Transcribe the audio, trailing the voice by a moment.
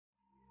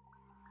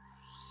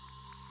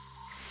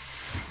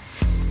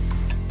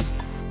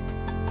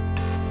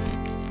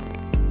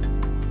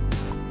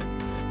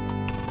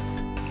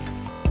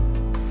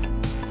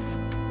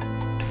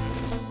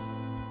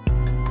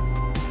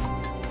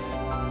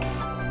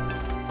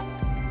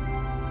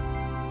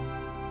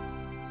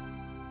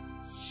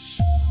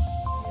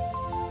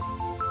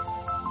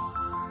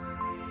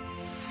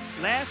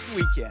Last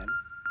weekend,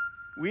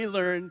 we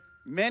learned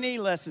many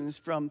lessons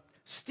from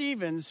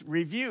Stephen's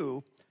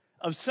review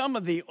of some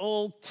of the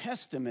Old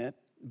Testament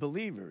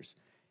believers,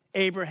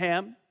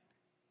 Abraham,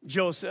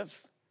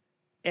 Joseph,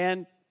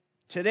 and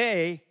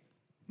today,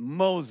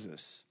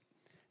 Moses.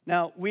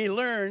 Now, we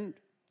learned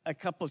a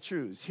couple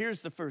truths. Here's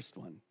the first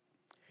one.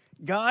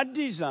 God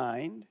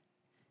designed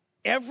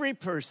every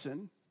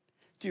person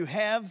to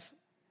have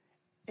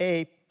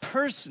a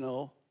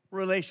personal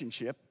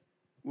relationship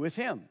with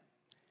him.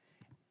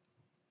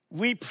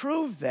 We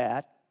prove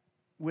that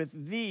with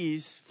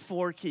these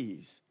four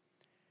keys.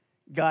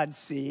 God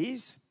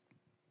sees,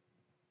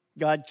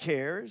 God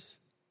cares,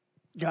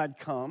 God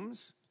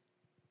comes,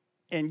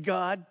 and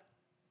God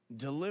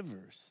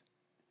delivers.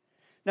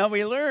 Now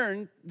we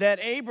learned that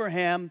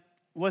Abraham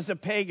was a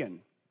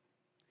pagan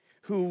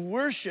who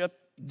worshiped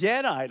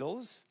dead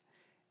idols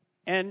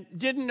and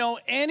didn't know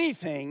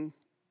anything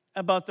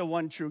about the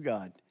one true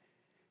God.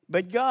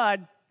 But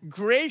God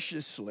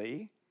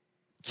graciously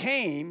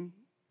came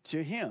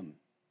to him.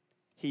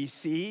 He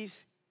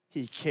sees,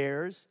 he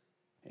cares,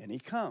 and he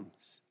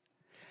comes.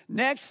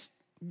 Next,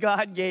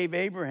 God gave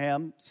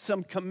Abraham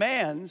some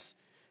commands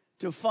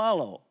to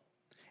follow,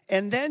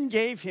 and then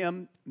gave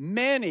him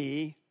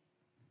many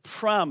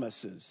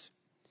promises.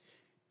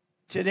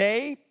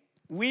 Today,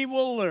 we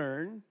will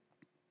learn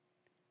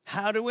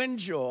how to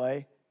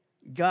enjoy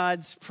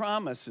God's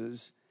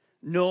promises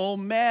no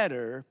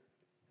matter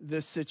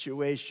the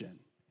situation.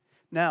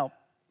 Now,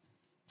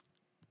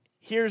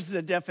 here's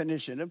the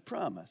definition of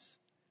promise.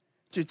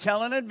 To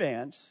tell in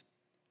advance,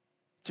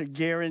 to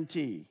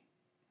guarantee.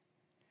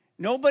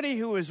 Nobody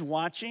who is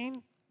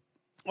watching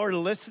or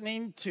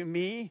listening to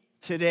me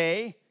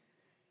today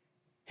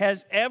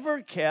has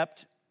ever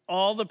kept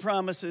all the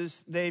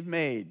promises they've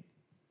made.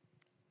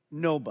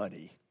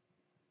 Nobody.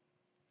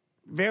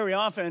 Very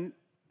often,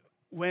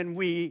 when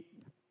we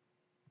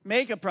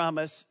make a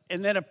promise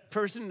and then a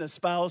person, a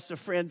spouse, a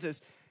friend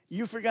says,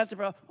 "You forgot the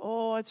promise."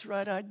 "Oh, that's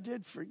right, I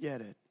did forget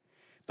it."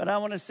 But I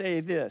want to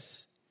say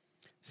this.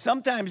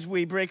 Sometimes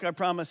we break our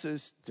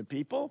promises to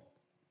people.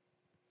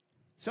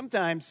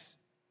 Sometimes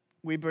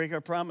we break our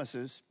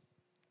promises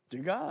to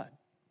God.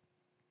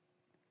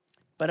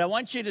 But I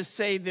want you to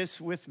say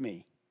this with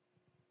me.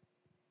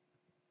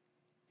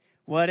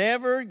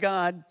 Whatever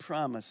God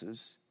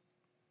promises,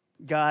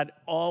 God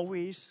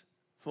always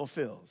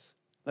fulfills.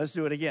 Let's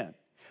do it again.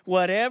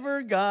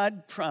 Whatever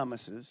God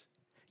promises,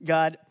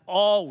 God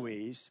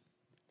always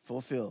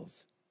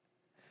fulfills.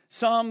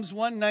 Psalms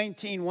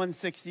 119,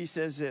 160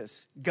 says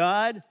this,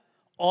 "God,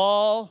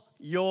 all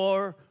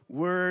your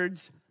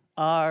words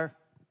are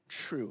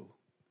true."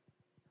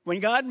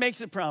 When God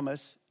makes a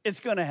promise, it's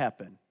going to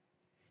happen.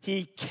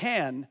 He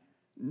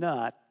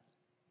cannot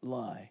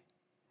lie.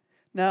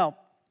 Now,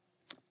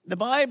 the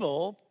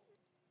Bible,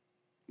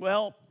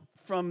 well,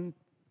 from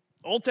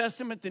Old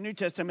Testament to New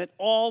Testament,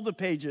 all the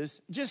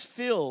pages just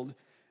filled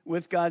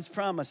with God's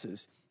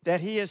promises that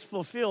he has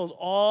fulfilled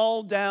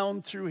all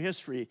down through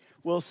history.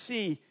 We'll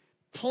see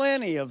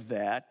plenty of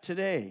that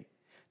today.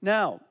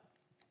 Now,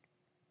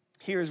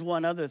 here's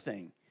one other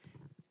thing.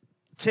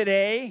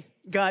 Today,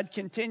 God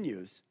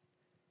continues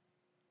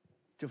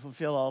to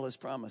fulfill all his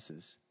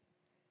promises.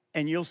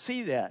 And you'll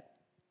see that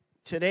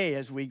today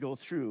as we go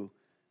through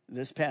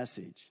this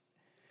passage.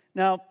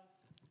 Now,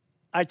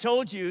 I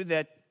told you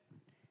that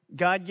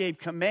God gave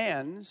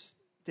commands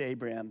to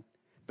Abraham,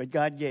 but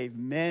God gave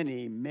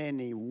many,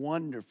 many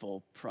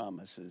wonderful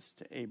promises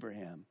to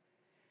Abraham.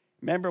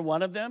 Remember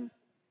one of them?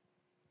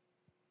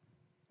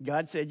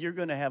 God said, "You're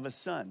going to have a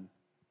son."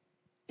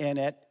 And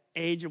at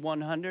age of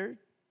 100,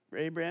 for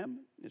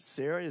Abraham,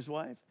 Sarah, his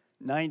wife,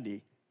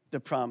 90, the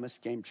promise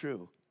came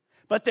true.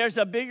 But there's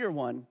a bigger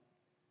one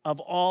of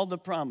all the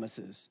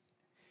promises.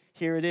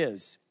 Here it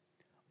is.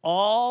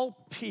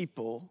 All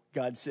people,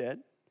 God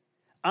said,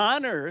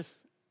 on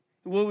earth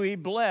will be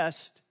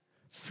blessed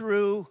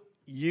through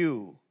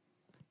you.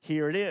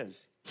 Here it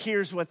is.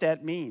 Here's what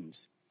that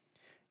means.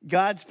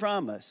 God's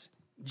promise.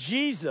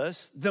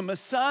 Jesus, the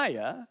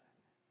Messiah,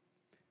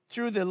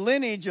 through the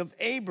lineage of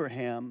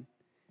Abraham,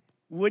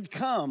 would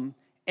come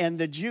and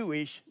the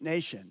Jewish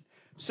nation.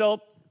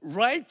 So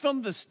right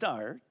from the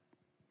start,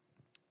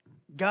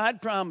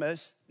 God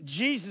promised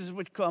Jesus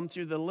would come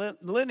through the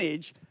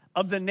lineage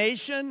of the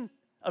nation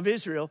of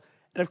Israel.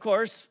 And of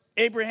course,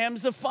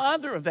 Abraham's the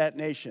father of that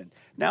nation.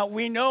 Now,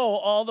 we know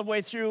all the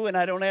way through, and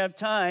I don't have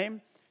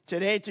time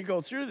today to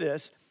go through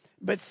this,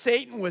 but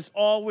Satan was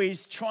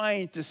always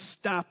trying to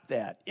stop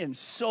that in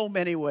so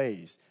many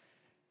ways.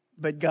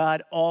 But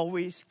God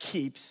always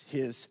keeps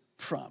his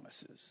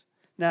promises.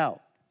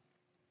 Now,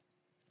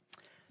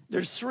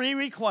 there's three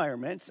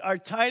requirements. Our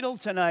title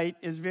tonight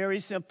is very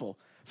simple.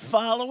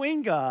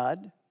 Following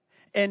God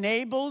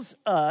enables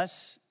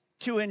us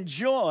to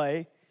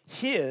enjoy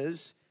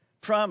his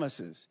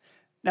promises.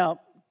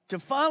 Now, to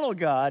follow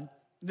God,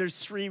 there's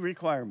three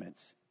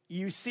requirements.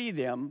 You see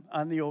them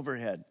on the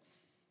overhead.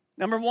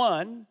 Number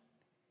one,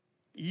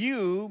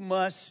 you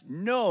must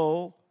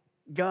know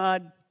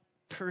God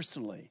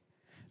personally.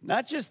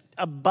 Not just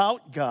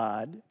about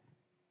God,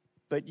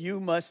 but you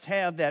must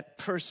have that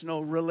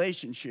personal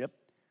relationship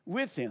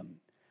with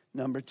him.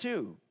 Number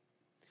 2,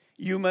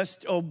 you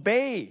must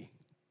obey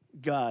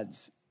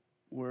God's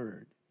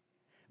word.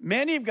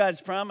 Many of God's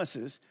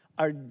promises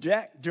are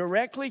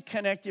directly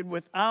connected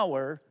with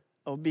our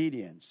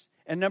obedience.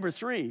 And number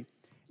 3,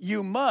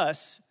 you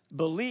must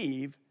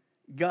believe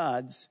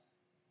God's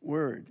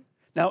word.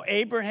 Now,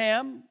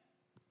 Abraham,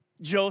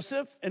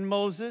 Joseph, and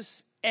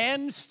Moses,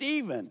 and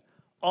Stephen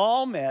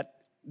all met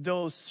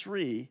those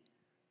 3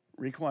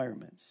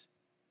 requirements.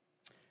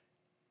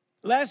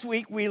 Last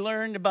week, we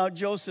learned about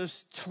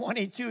Joseph's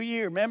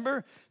 22-year,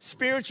 remember,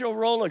 spiritual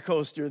roller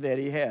coaster that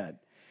he had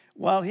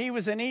while he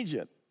was in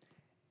Egypt.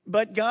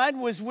 But God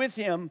was with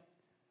him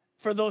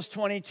for those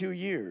 22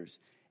 years,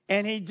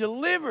 and he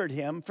delivered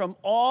him from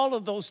all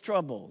of those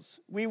troubles.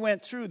 We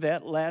went through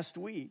that last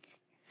week.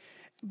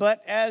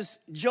 But as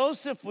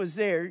Joseph was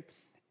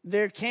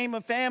there came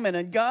a famine,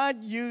 and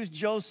God used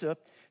Joseph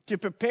to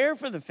prepare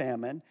for the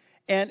famine,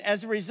 and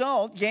as a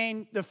result,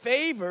 gained the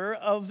favor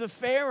of the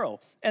Pharaoh.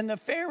 And the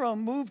Pharaoh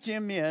moved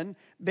him in,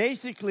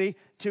 basically,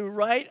 to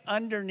right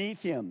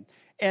underneath him.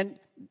 And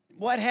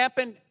what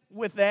happened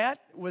with that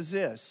was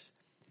this.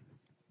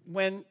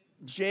 When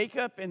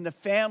Jacob and the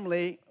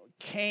family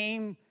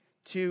came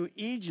to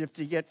Egypt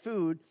to get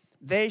food,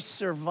 they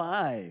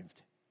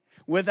survived.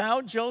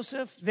 Without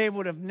Joseph, they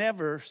would have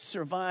never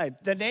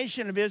survived. The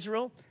nation of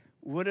Israel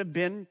would have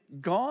been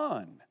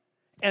gone.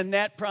 And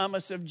that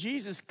promise of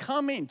Jesus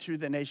coming through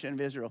the nation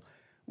of Israel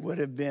would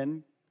have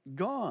been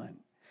gone.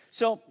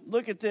 So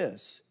look at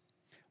this.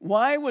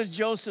 Why was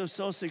Joseph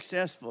so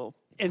successful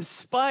in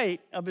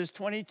spite of his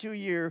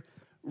 22-year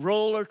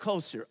roller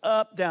coaster?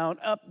 Up, down,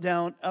 up,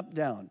 down, up,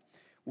 down.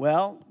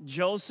 Well,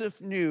 Joseph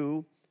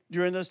knew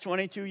during those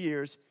 22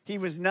 years he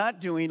was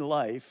not doing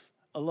life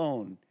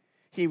alone.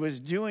 He was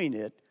doing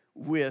it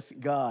with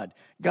God.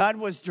 God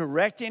was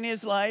directing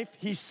his life.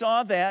 He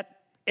saw that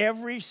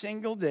every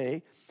single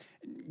day.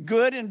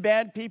 Good and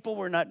bad people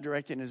were not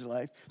directing his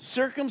life.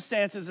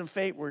 Circumstances of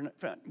fate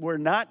were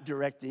not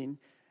directing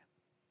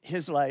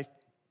his life.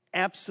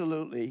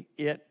 Absolutely,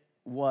 it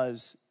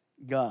was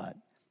God.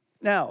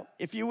 Now,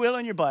 if you will,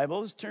 in your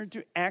Bibles, turn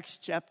to Acts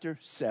chapter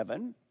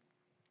 7.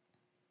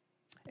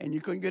 And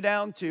you can go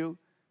down to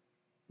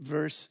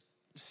verse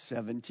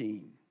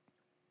 17.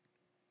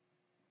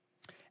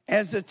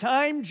 As the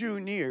time drew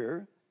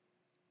near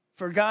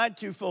for God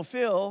to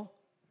fulfill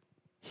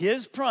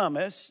his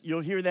promise, you'll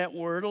hear that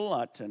word a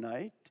lot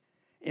tonight.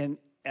 And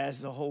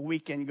as the whole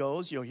weekend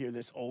goes, you'll hear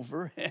this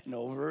over and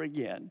over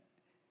again.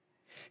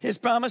 His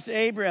promise to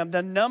Abraham,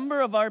 the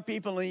number of our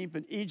people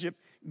in Egypt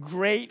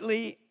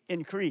greatly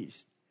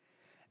increased.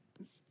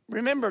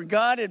 Remember,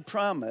 God had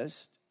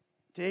promised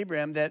to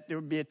Abraham that there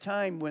would be a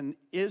time when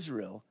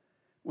Israel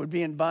would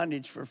be in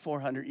bondage for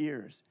 400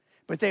 years.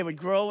 But they would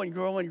grow and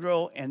grow and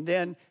grow, and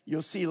then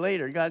you'll see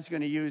later, God's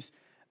going to use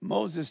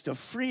Moses to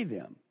free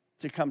them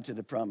to come to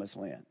the promised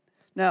land.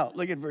 Now,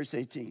 look at verse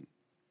 18.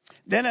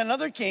 Then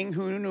another king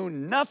who knew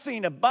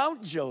nothing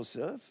about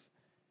Joseph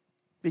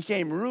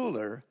became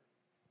ruler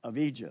of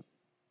Egypt.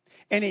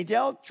 And he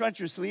dealt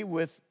treacherously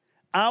with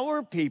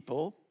our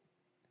people,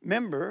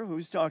 remember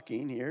who's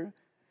talking here,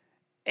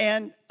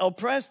 and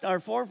oppressed our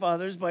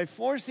forefathers by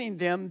forcing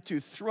them to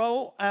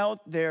throw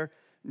out their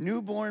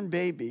newborn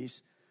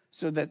babies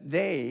so that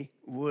they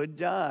would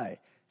die.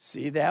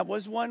 See, that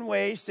was one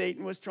way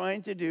Satan was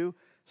trying to do.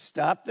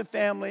 Stop the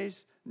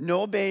families,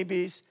 no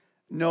babies,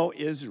 no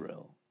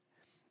Israel.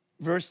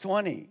 Verse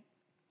 20,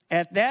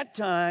 at that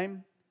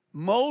time,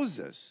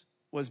 Moses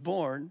was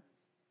born.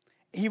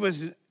 He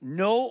was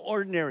no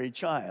ordinary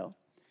child.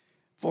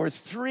 For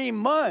 3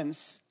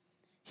 months,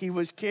 he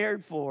was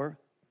cared for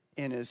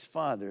in his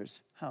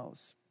father's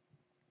house.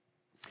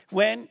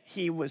 When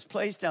he was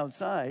placed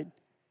outside,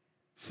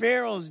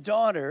 Pharaoh's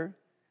daughter,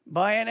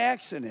 by an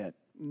accident,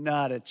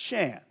 not a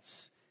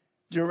chance,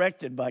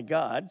 directed by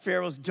God,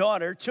 Pharaoh's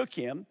daughter took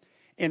him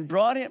and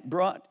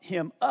brought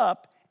him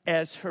up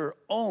as her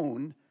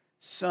own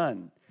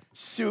son.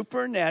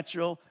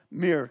 Supernatural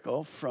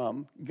miracle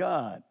from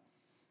God.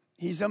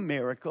 He's a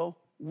miracle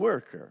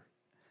worker.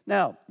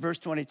 Now, verse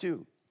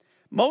 22.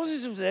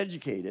 Moses was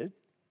educated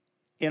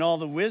in all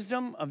the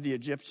wisdom of the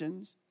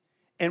Egyptians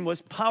and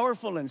was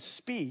powerful in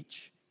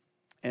speech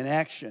and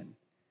action.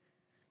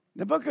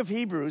 The book of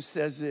Hebrews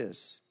says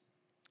this.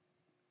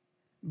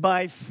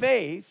 By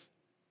faith,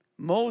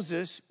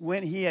 Moses,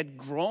 when he had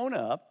grown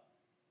up,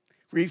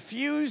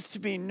 refused to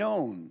be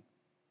known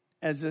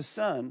as the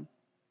son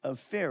of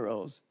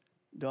Pharaoh's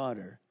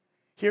daughter.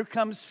 Here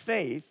comes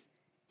faith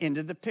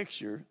into the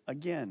picture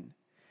again.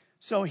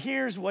 So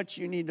here's what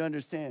you need to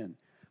understand.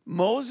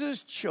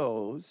 Moses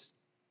chose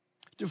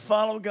to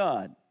follow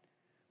God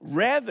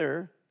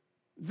rather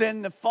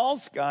than the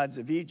false gods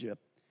of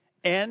Egypt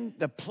and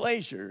the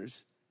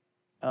pleasures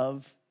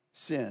of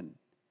sin.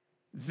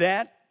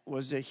 That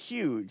was a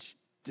huge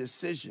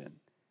decision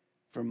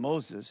for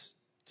Moses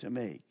to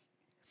make.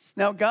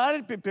 Now, God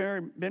had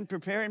been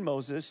preparing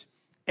Moses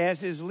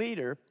as his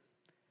leader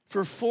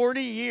for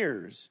 40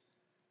 years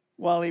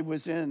while he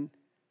was in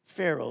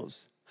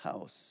Pharaoh's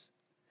house.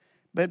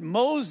 But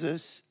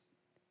Moses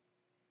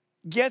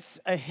gets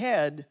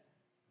ahead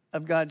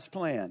of God's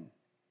plan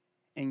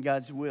and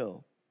God's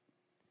will.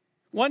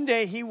 One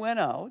day he went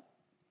out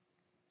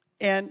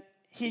and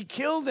he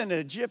killed an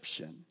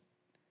Egyptian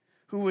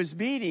who was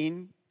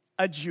beating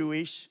a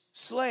Jewish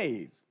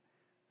slave,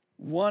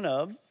 one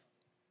of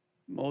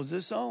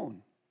Moses'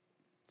 own.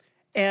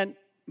 And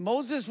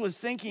Moses was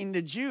thinking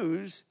the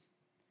Jews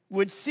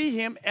would see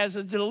him as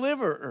a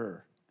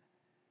deliverer,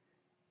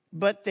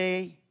 but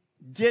they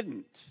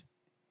didn't.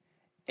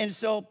 And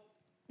so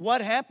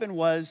what happened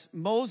was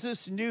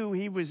Moses knew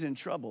he was in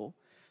trouble,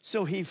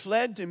 so he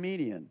fled to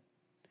Midian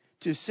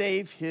to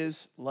save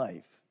his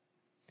life.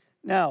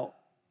 Now,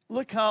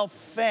 look how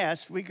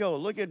fast we go.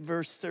 Look at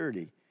verse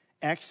 30,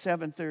 Acts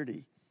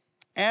 7:30.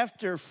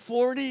 After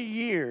 40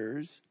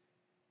 years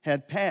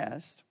had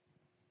passed,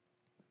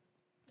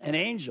 an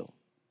angel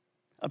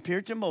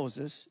appeared to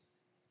Moses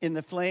in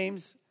the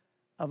flames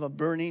of a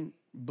burning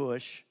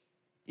bush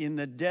in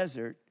the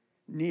desert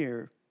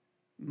near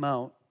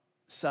Mount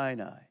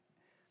Sinai.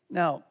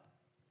 Now,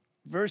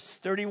 verse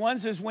 31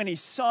 says, when he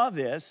saw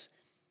this,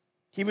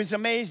 he was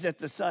amazed at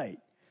the sight.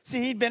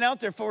 See, he'd been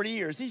out there 40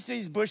 years. He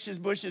sees bushes,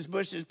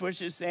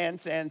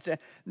 sand.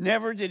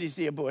 Never did he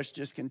see a bush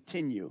just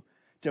continue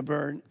to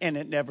burn, and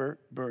it never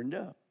burned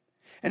up.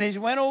 And as he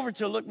went over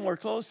to look more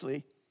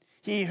closely,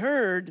 he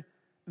heard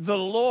the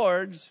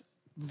Lord's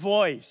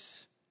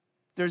voice.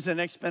 There's an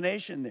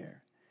explanation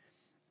there.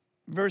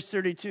 Verse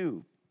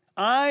 32,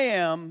 I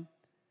am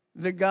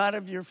the God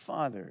of your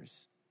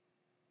fathers,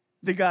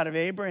 the God of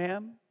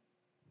Abraham,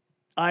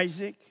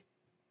 Isaac,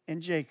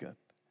 and Jacob.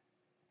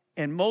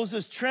 And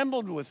Moses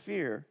trembled with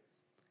fear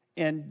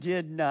and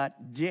did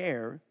not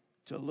dare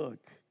to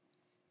look.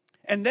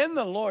 And then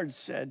the Lord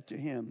said to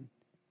him,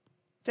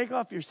 take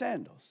off your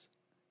sandals.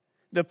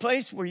 The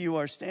place where you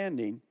are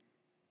standing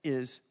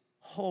is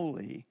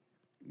holy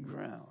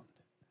ground.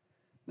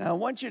 Now, I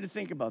want you to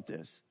think about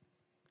this.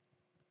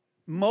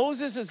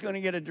 Moses is going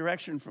to get a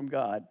direction from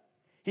God.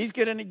 He's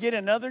going to get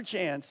another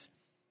chance.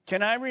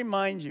 Can I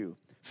remind you,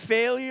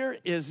 failure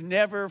is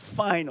never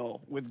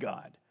final with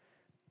God.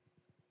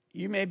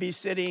 You may be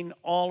sitting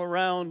all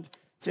around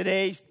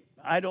today.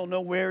 I don't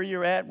know where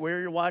you're at, where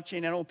you're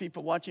watching. I know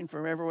people watching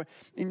from everywhere.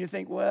 And you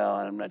think, well,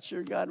 I'm not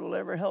sure God will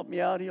ever help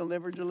me out. He'll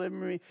never deliver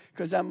me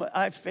because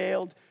I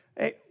failed.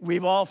 Hey,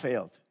 we've all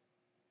failed.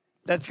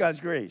 That's God's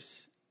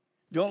grace.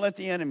 Don't let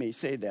the enemy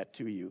say that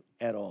to you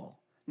at all.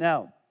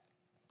 Now,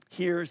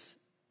 here's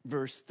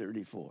verse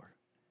 34.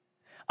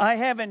 I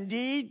have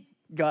indeed,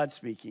 God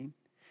speaking,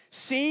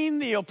 seen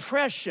the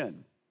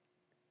oppression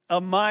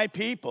of my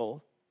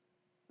people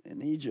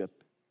in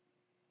Egypt.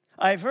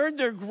 I've heard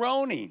their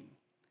groaning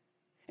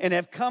and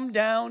have come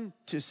down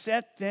to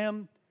set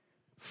them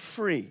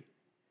free.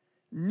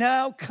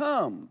 Now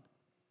come,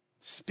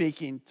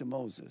 speaking to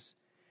Moses,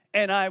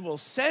 and I will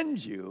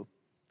send you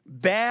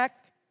back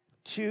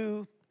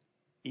to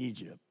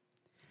Egypt.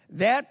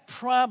 That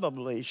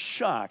probably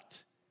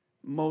shocked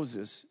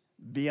Moses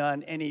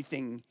beyond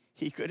anything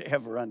he could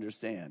ever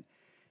understand.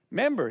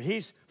 Remember,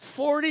 he's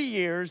 40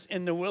 years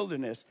in the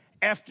wilderness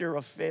after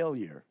a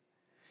failure.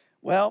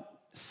 Well,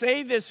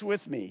 say this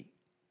with me.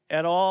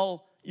 At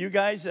all, you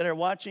guys that are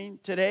watching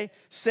today,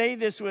 say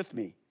this with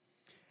me.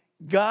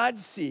 God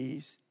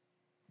sees,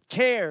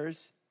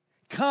 cares,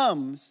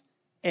 comes,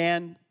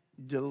 and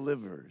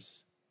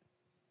delivers.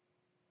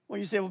 Well,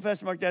 you say, well,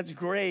 Pastor Mark, that's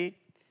great,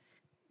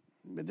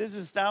 but this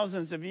is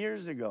thousands of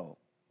years ago.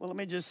 Well, let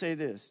me just say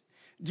this.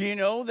 Do you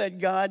know that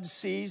God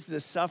sees the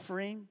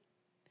suffering,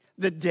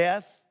 the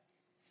death,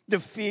 the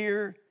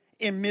fear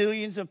in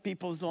millions of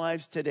people's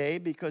lives today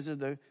because of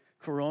the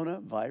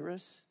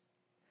coronavirus?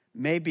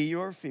 Maybe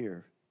your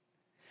fear.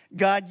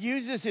 God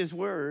uses his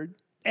word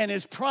and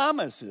his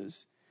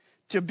promises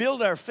to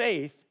build our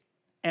faith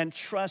and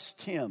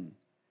trust him.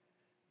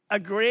 A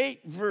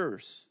great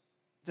verse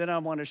that I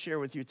want to share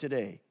with you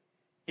today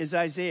is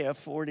Isaiah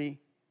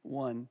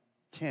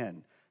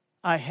 41:10.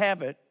 I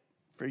have it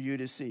for you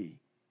to see.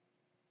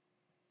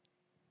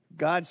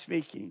 God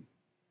speaking.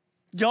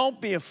 Don't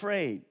be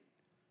afraid,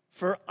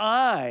 for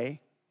I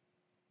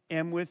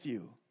am with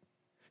you.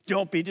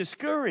 Don't be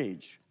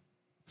discouraged,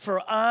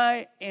 for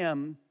I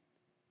am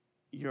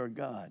your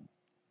God.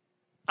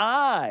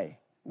 I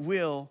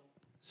will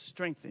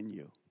strengthen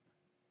you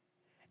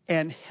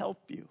and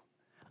help you.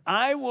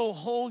 I will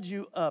hold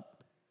you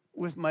up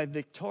with my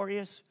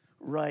victorious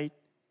right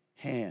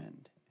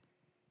hand.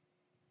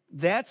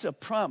 That's a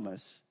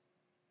promise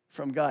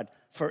from God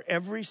for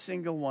every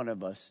single one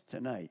of us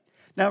tonight.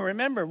 Now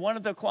remember, one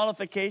of the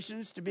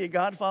qualifications to be a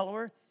God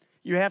follower,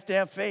 you have to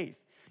have faith.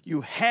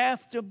 You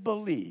have to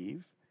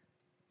believe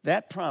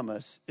that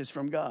promise is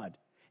from God.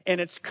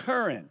 And it's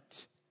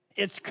current.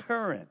 It's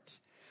current.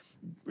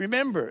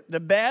 Remember, the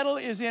battle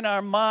is in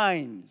our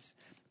minds.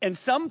 And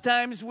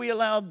sometimes we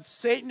allow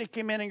Satan to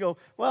come in and go,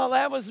 well,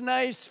 that was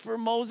nice for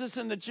Moses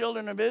and the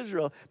children of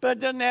Israel, but it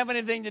doesn't have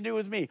anything to do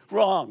with me.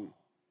 Wrong.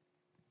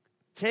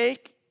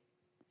 Take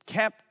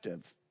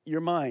captive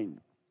your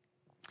mind.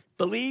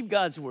 Believe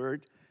God's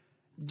word.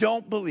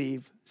 Don't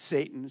believe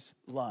Satan's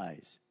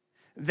lies.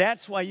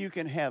 That's why you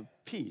can have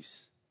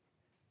peace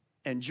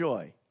and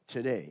joy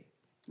today.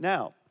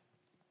 Now,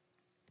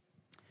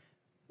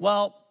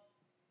 while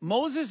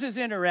Moses is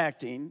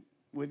interacting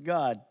with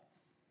God,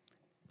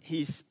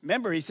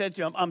 remember he said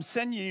to him, I'm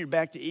sending you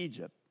back to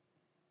Egypt.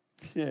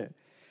 Yeah.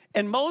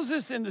 And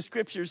Moses in the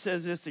scripture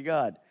says this to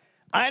God,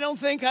 I don't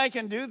think I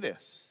can do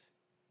this.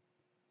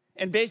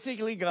 And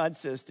basically God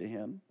says to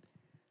him,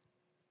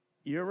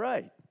 you're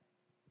right.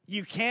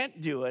 You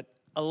can't do it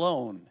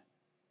alone.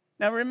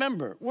 Now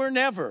remember, we're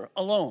never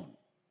alone.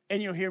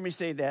 And you'll hear me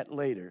say that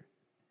later.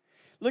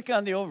 Look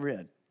on the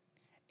overhead.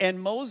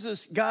 And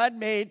God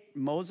made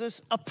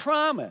Moses a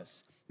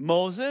promise.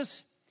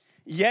 Moses,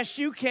 yes,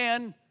 you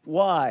can.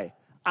 Why?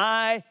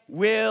 I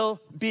will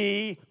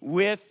be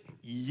with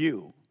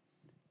you.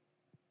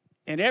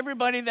 And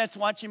everybody that's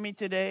watching me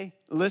today,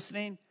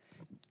 listening,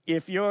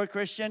 if you're a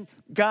Christian,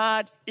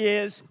 God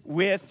is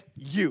with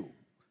you.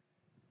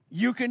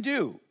 You can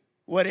do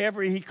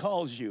whatever he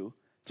calls you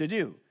to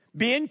do.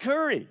 Be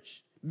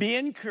encouraged. Be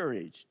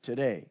encouraged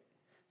today.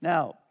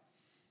 Now,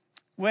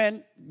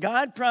 when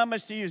God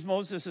promised to use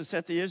Moses to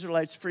set the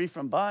Israelites free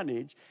from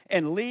bondage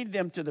and lead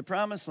them to the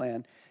promised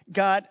land,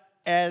 God,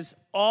 as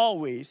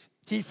always,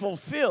 he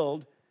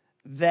fulfilled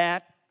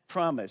that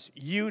promise.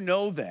 You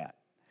know that.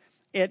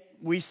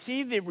 We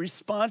see the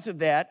response of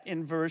that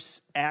in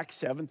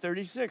Acts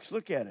 7:36.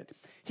 Look at it.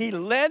 He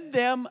led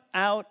them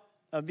out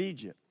of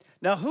Egypt.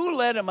 Now, who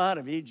led them out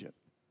of Egypt?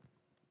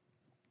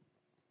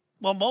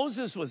 Well,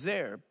 Moses was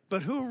there,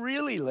 but who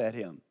really led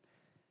him?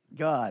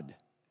 God.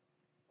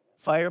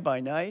 Fire by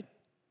night,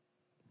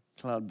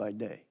 cloud by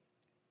day.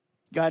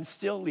 God's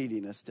still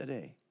leading us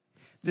today.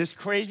 This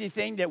crazy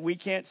thing that we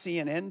can't see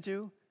an end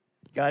to,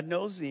 God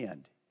knows the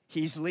end.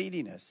 He's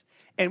leading us.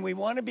 And we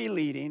want to be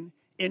leading,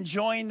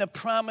 enjoying the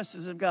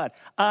promises of God.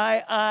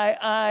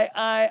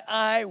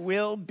 I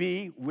will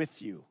be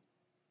with you.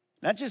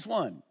 Not just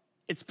one,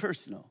 it's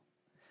personal.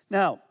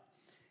 Now,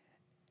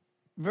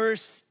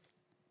 verse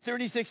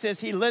 36 says,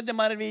 he led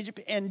them out of Egypt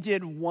and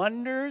did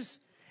wonders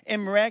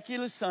and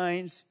miraculous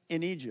signs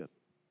in Egypt,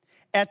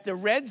 at the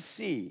Red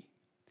Sea,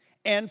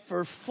 and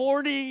for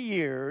 40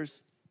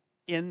 years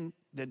in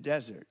the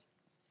desert.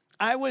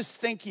 I was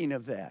thinking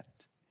of that.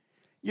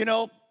 You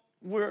know,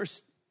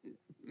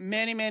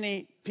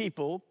 many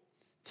people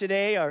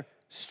today are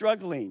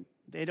struggling.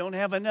 They don't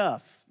have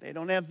enough. They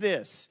don't have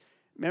this.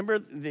 Remember,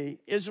 the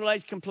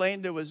Israelites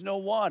complained there was no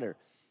water.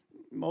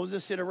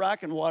 Moses hit a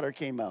rock and water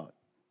came out.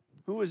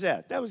 Who was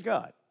that? That was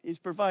God. He's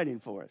providing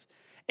for us.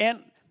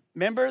 And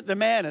remember the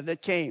manna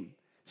that came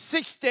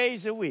 6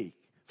 days a week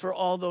for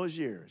all those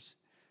years.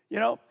 You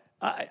know,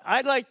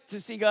 I'd like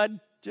to see God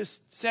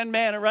just send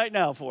manna right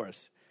now for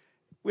us.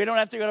 We don't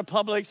have to go to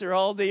Publix or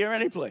Aldi or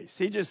any place.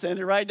 He just sent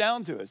it right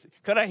down to us.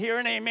 Could I hear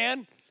an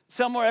amen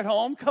somewhere at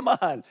home? Come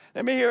on.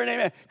 Let me hear an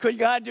amen. Could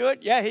God do it?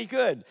 Yeah, he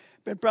could.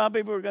 But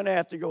probably we're going to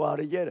have to go out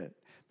and get it.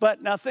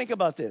 But now think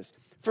about this.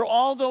 For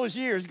all those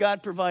years,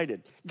 God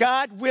provided.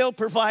 God will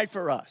provide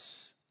for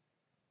us.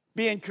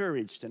 Be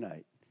encouraged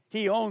tonight.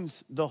 He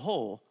owns the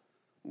whole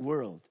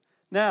world.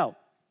 Now,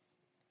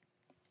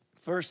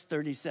 verse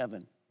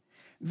 37.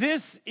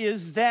 This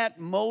is that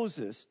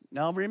Moses.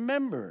 Now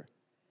remember,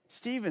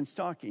 Stephen's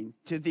talking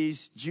to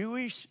these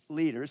Jewish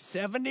leaders,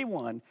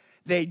 71.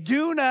 They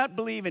do not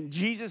believe in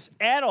Jesus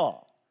at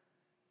all.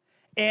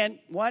 And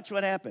watch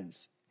what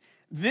happens.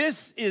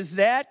 This is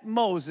that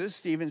Moses,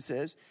 Stephen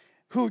says,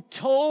 who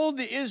told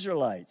the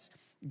Israelites,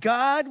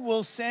 God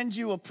will send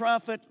you a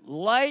prophet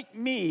like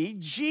me,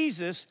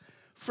 Jesus,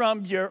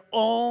 from your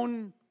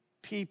own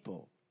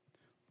people.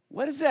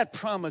 What does that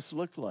promise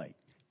look like?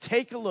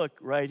 Take a look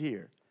right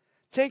here.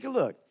 Take a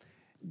look.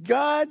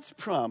 God's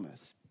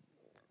promise.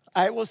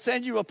 I will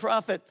send you a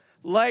prophet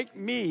like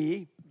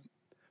me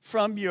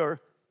from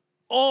your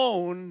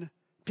own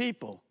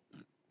people.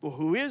 Well,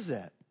 who is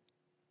that?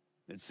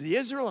 It's the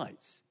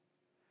Israelites.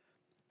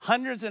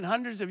 Hundreds and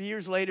hundreds of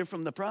years later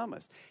from the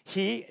promise.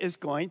 He is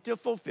going to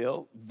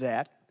fulfill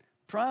that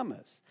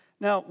promise.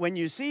 Now, when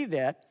you see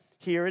that,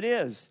 here it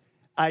is.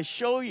 I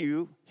show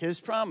you his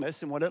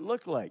promise and what it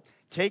looked like.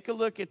 Take a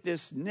look at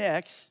this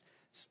next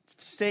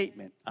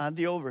statement on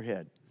the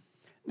overhead.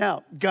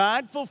 Now,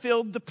 God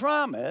fulfilled the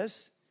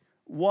promise.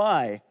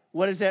 Why?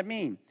 What does that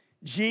mean?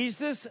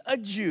 Jesus, a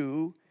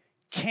Jew,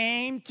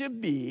 came to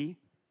be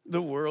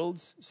the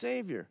world's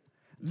Savior.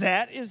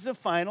 That is the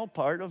final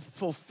part of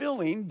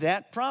fulfilling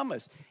that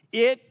promise.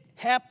 It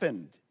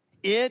happened.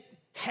 It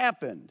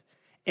happened.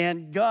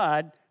 And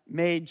God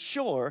made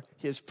sure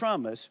his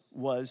promise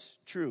was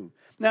true.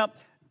 Now,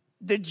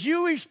 the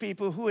Jewish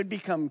people who had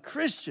become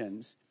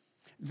Christians,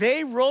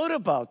 they wrote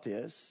about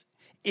this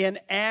in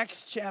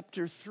Acts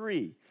chapter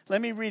 3.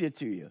 Let me read it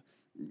to you.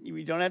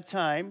 We don't have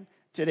time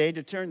today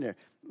to turn there.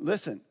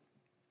 Listen,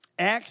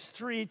 Acts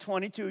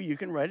 3:22, you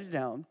can write it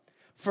down.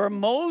 For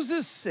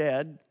Moses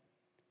said,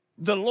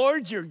 the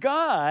Lord your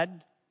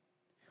God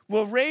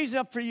will raise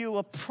up for you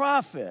a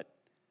prophet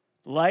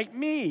like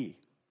me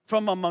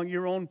from among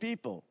your own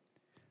people.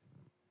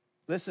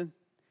 Listen,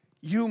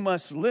 you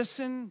must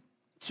listen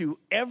to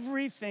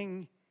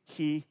everything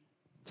he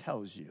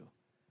tells you.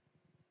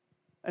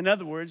 In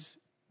other words,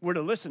 we're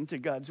to listen to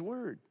God's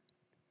word.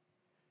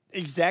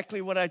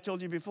 Exactly what I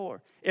told you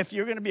before. If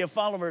you're going to be a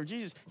follower of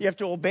Jesus, you have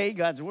to obey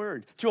God's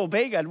word. To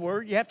obey God's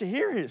word, you have to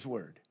hear his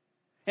word.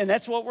 And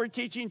that's what we're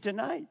teaching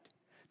tonight.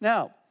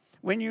 Now,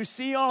 when you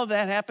see all of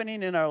that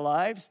happening in our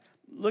lives,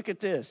 look at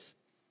this.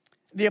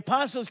 The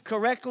apostles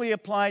correctly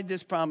applied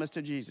this promise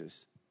to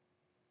Jesus.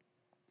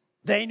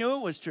 They knew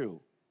it was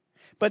true.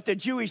 But the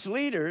Jewish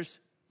leaders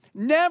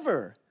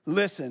never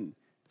listened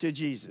to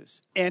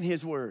Jesus and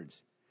his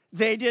words.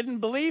 They didn't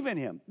believe in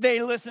him.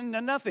 They listened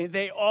to nothing.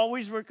 They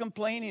always were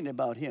complaining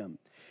about him.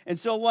 And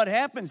so what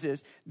happens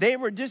is they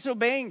were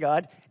disobeying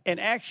God and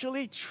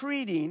actually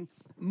treating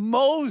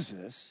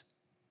Moses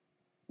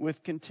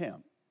with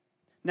contempt.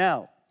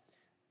 Now,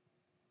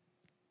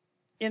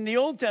 in the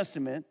Old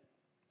Testament,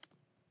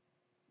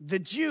 the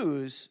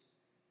Jews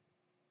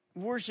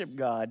worship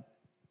God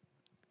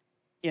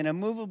in a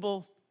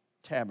movable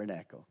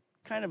tabernacle,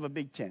 kind of a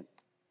big tent.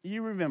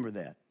 You remember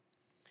that.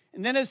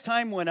 And then as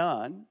time went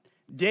on,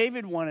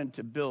 David wanted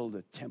to build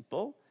a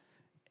temple,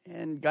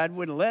 and God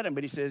wouldn't let him,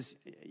 but he says,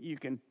 you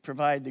can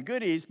provide the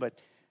goodies, but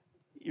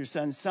your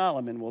son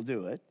Solomon will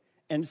do it.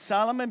 And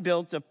Solomon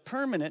built a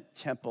permanent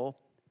temple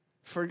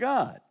for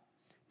God.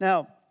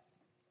 Now,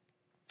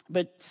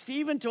 but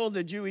Stephen told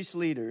the Jewish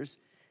leaders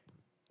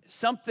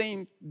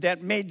something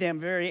that made them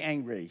very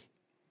angry,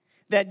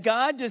 that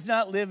God does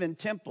not live in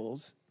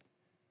temples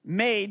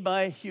made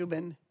by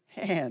human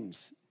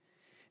hands.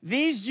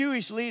 These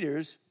Jewish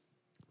leaders,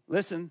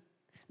 listen,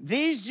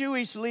 these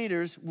Jewish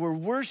leaders were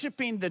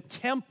worshiping the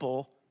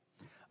temple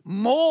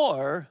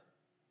more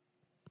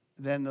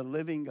than the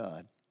living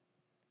God.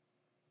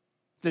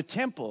 The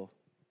temple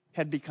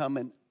had become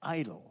an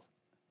idol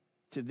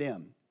to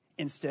them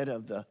instead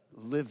of the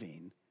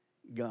living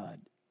God.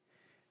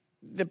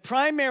 The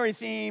primary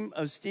theme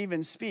of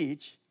Stephen's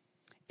speech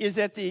is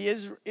that the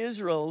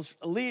Israel's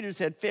leaders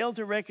had failed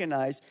to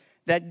recognize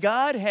that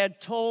God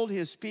had told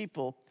his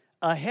people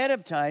ahead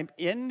of time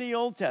in the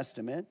Old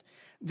Testament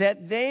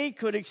that they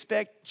could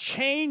expect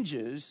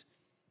changes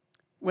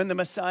when the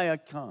Messiah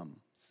comes.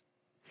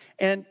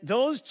 And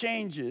those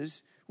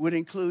changes would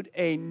include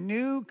a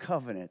new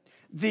covenant.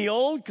 The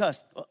old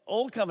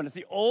covenant,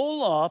 the old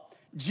law,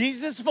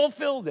 Jesus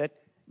fulfilled it,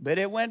 but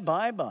it went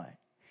bye-bye.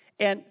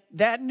 And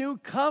that new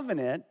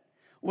covenant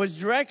was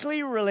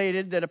directly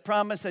related to the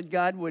promise that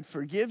God would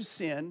forgive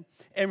sin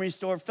and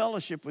restore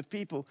fellowship with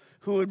people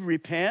who would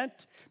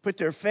repent, put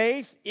their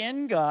faith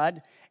in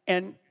God,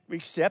 and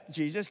accept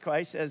Jesus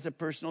Christ as a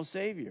personal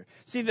Savior.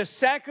 See, the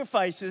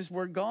sacrifices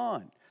were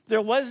gone.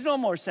 There was no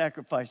more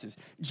sacrifices.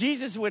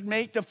 Jesus would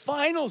make the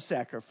final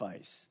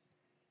sacrifice.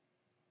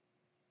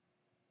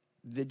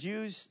 The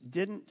Jews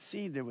didn't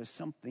see there was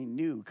something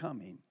new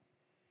coming.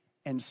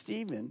 And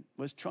Stephen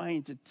was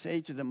trying to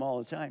say to them all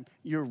the time,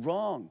 you're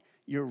wrong,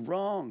 you're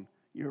wrong,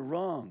 you're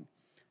wrong.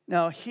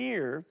 Now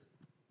here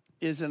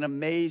is an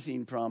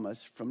amazing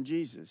promise from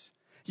Jesus.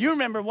 You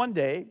remember one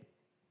day,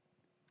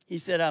 he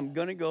said, I'm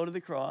going to go to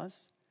the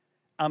cross,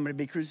 I'm going to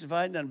be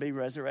crucified, then I'll be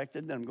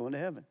resurrected, then I'm going to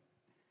heaven.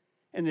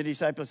 And the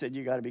disciples said,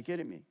 you got to be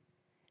kidding me.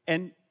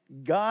 And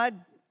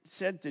God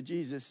said to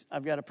Jesus,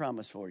 I've got a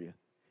promise for you.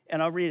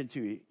 And I'll read it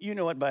to you. You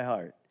know it by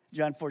heart.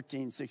 John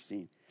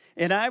 14:16.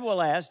 And I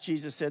will ask,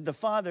 Jesus said, the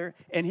Father,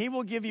 and he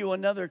will give you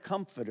another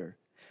comforter,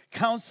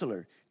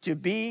 counselor, to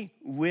be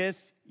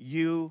with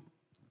you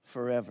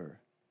forever.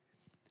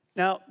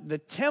 Now, the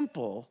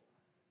temple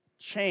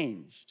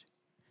changed.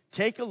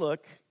 Take a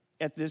look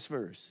at this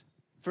verse,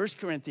 1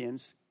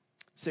 Corinthians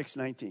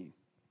 6:19.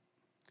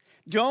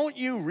 Don't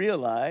you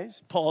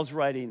realize, Paul's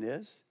writing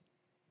this,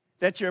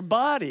 that your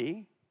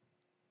body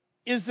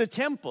is the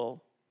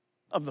temple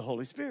of the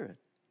Holy Spirit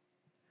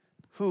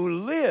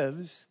who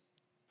lives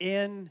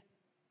in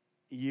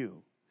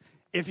you.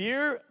 If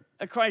you're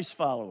a Christ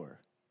follower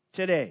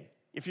today,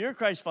 I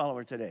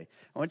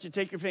want you to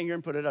take your finger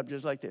and put it up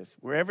just like this,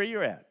 wherever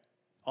you're at,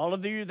 all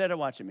of you that are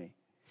watching me.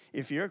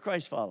 If you're a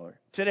Christ follower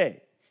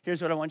today,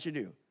 here's what I want you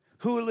to do.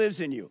 Who lives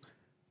in you?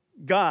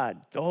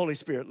 God, the Holy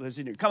Spirit lives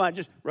in you. Come on,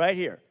 just right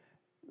here.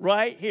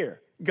 Right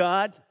here.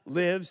 God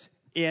lives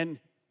in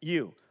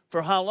you.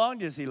 For how long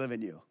does he live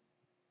in you?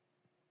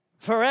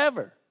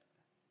 Forever.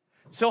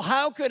 So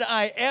how could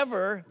I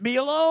ever be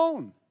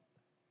alone?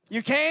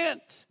 You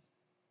can't.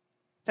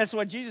 That's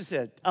what Jesus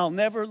said. I'll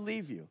never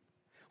leave you.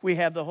 We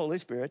have the Holy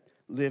Spirit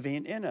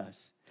living in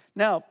us.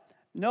 Now,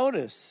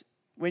 notice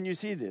when you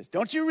see this,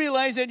 don't you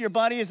realize that your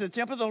body is the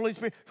temple of the Holy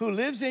Spirit who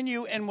lives in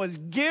you and was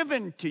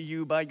given to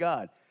you by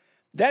God?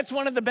 That's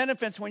one of the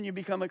benefits when you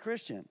become a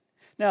Christian.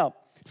 Now,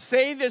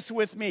 say this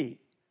with me.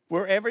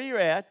 Wherever you're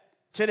at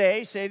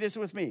today, say this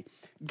with me.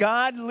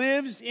 God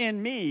lives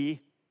in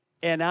me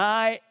and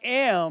I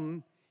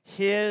am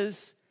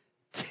his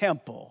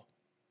temple.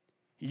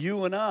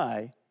 You and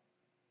I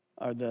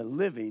are the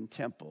living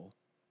temple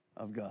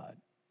of God.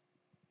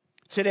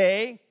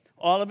 Today,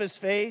 all of us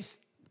face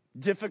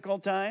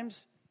difficult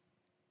times.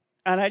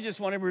 And I just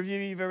want to review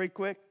you very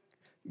quick.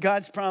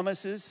 God's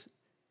promises,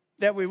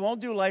 that we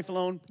won't do life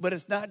alone, but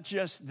it's not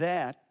just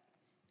that.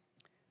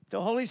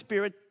 The Holy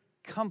Spirit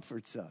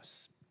comforts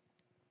us.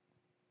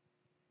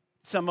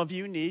 Some of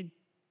you need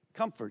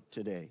comfort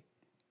today.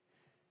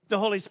 The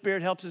Holy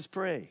Spirit helps us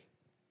pray.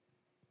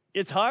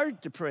 It's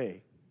hard to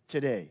pray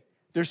today.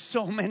 There's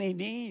so many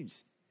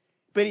needs,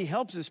 but he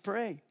helps us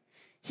pray.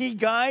 He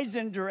guides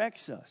and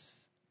directs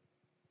us.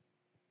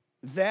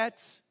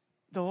 That's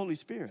the Holy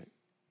Spirit.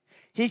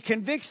 He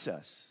convicts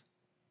us.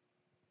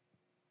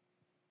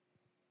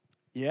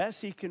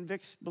 Yes, he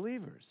convicts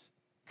believers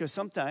because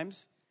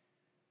sometimes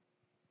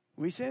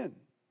we sin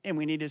and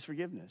we need his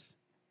forgiveness.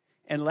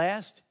 And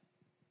last,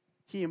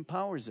 he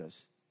empowers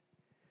us.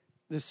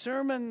 The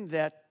sermon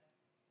that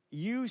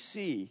you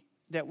see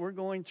that we're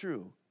going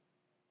through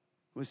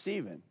with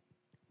Stephen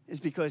is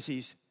because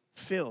he's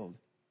filled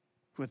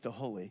with the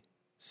Holy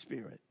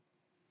Spirit.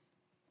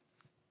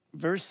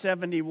 Verse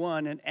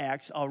 71 in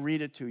Acts, I'll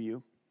read it to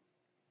you.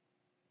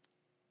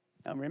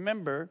 Now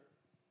remember,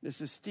 this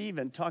is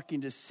Stephen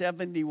talking to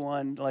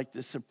 71 like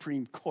the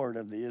Supreme Court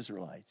of the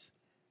Israelites.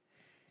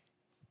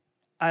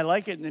 I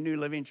like it in the New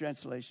Living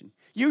Translation.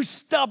 You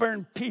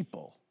stubborn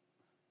people,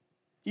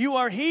 you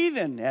are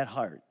heathen at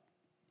heart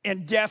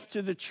and deaf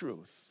to the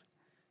truth.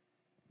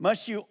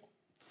 Must you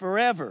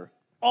forever,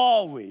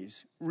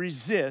 always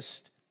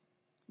resist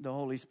the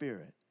Holy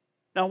Spirit?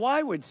 Now,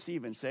 why would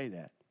Stephen say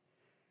that?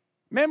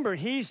 Remember,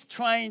 he's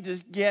trying to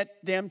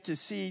get them to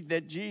see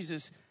that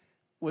Jesus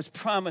was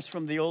promised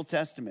from the Old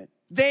Testament.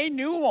 They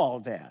knew all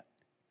that,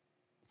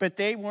 but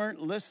they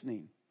weren't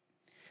listening.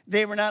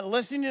 They were not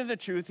listening to the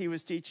truth he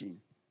was teaching.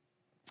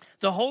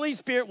 The Holy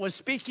Spirit was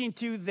speaking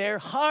to their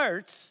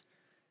hearts,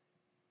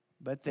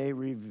 but they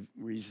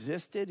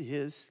resisted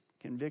his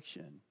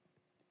conviction.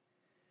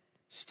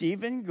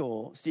 Stephen's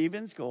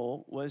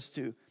goal was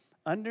to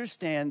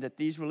understand that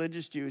these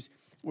religious Jews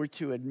were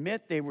to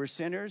admit they were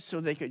sinners so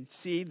they could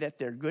see that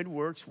their good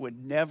works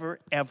would never,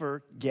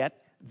 ever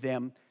get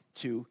them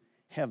to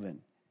heaven.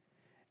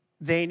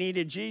 They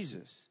needed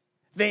Jesus.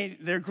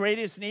 Their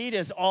greatest need,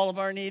 as all of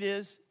our need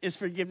is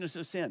forgiveness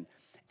of sin.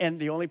 And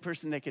the only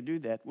person that could do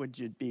that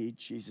would be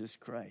Jesus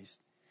Christ.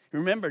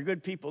 Remember,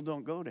 good people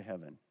don't go to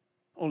heaven.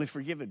 Only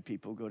forgiven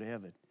people go to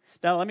heaven.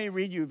 Now, let me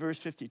read you verse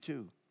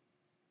 52.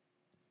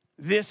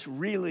 This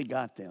really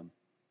got them.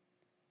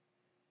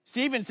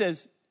 Stephen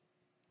says,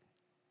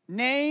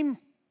 name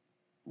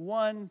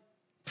one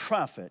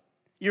prophet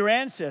your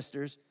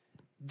ancestors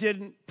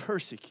didn't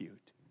persecute.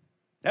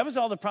 That was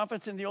all the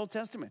prophets in the Old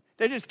Testament.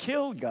 They just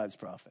killed God's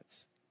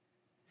prophets.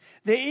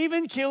 They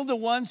even killed the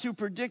ones who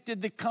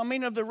predicted the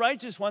coming of the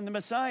righteous one, the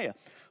Messiah,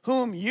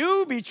 whom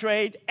you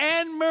betrayed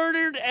and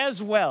murdered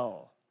as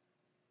well.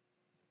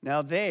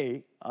 Now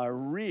they are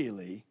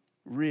really,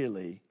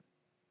 really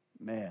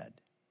mad.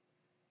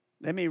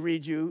 Let me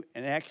read you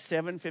in Acts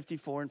 7,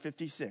 54 and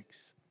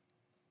 56.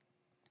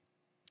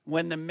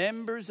 When the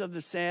members of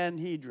the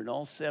Sanhedrin,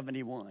 all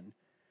 71,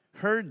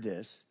 heard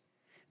this,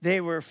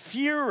 they were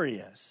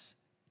furious.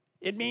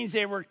 It means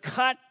they were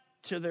cut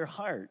to their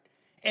heart,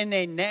 and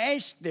they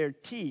gnashed their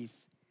teeth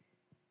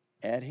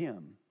at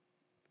him.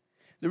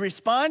 The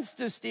response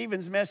to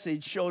Stephen's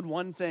message showed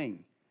one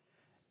thing: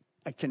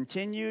 a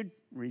continued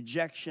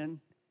rejection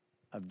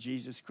of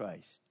Jesus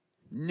Christ.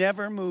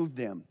 Never moved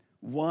them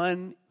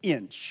 1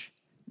 inch.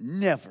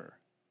 Never.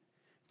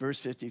 Verse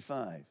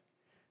 55.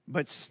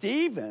 But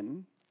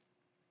Stephen,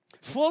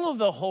 full of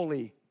the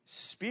Holy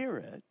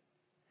Spirit,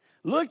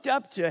 looked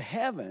up to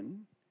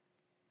heaven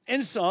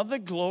and saw the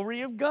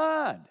glory of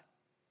God,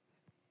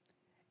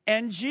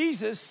 and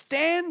Jesus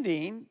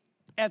standing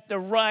at the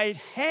right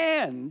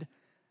hand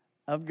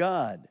of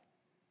God.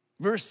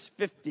 Verse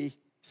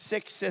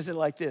 56 says it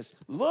like this.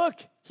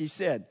 Look, he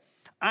said,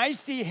 I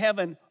see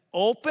heaven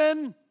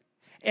open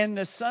and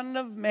the Son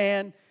of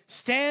Man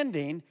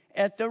standing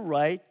at the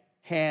right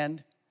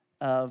hand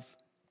of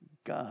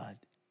God.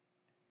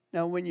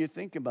 Now, when you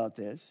think about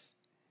this,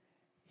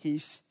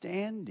 he's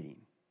standing.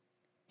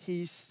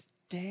 He's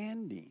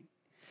standing.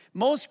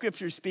 Most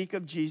scriptures speak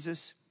of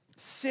Jesus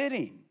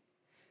sitting,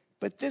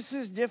 but this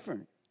is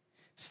different.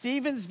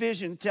 Stephen's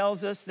vision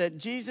tells us that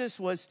Jesus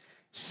was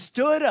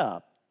stood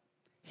up.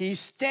 He's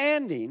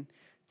standing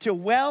to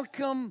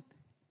welcome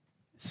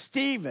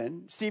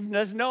Stephen. Stephen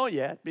doesn't know it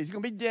yet, but he's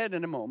going to be dead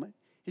in a moment.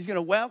 He's going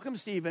to welcome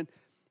Stephen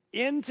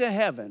into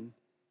heaven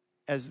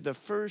as the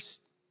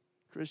first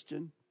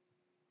Christian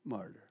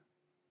martyr.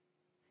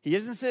 He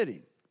isn't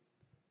sitting.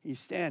 He's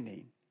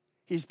standing.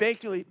 He's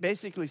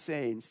basically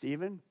saying,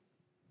 Stephen,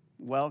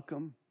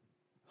 welcome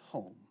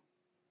home.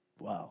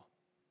 Wow.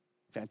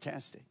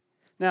 Fantastic.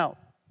 Now,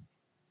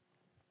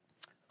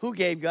 who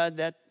gave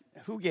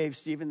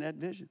Stephen that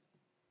vision?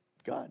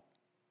 God.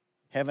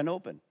 Heaven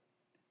open.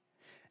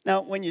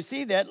 Now, when you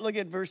see that, look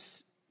at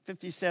verse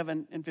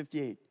 57 and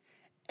 58.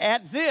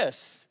 At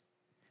this,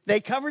 they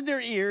covered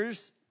their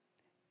ears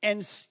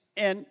and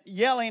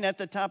yelling at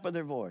the top of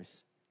their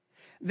voice.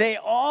 They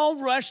all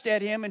rushed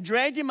at him and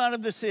dragged him out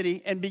of the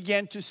city and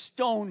began to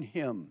stone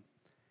him.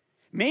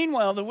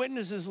 Meanwhile, the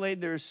witnesses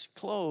laid their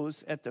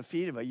clothes at the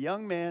feet of a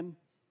young man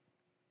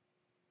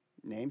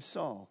named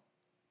Saul.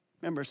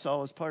 Remember,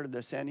 Saul was part of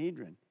the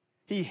Sanhedrin.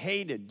 He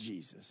hated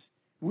Jesus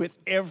with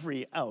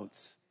every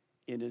ounce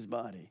in his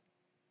body.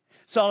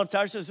 Saul of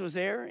Tarsus was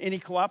there, and he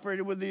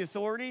cooperated with the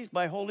authorities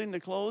by holding the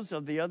clothes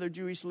of the other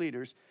Jewish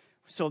leaders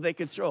so they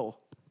could throw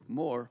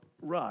more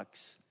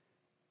rocks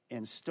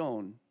and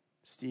stone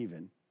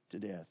Stephen to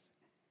death.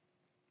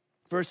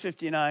 Verse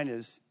 59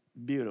 is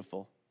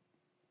beautiful.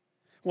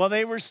 While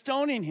they were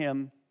stoning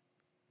him,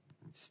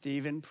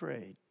 Stephen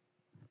prayed,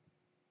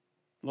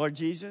 Lord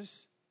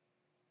Jesus,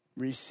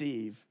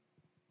 receive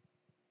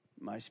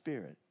my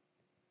spirit.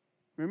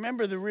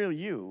 Remember, the real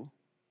you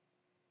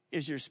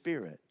is your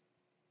spirit.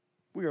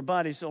 We are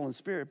body, soul, and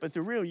spirit, but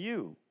the real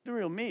you, the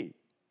real me,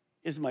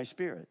 is my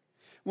spirit.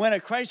 When a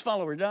Christ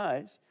follower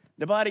dies,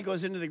 the body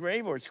goes into the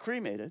grave or it's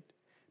cremated,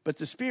 but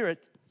the spirit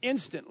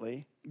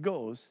instantly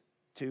goes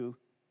to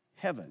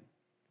heaven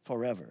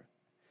forever.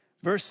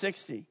 Verse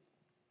 60.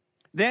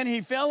 Then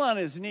he fell on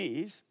his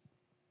knees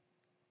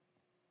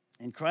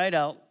and cried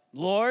out,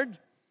 Lord,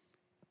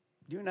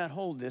 do not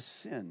hold this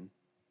sin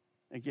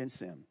against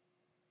them.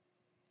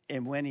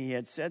 And when he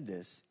had said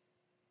this,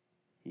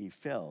 he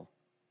fell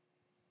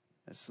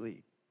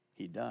asleep.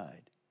 He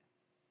died.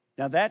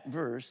 Now that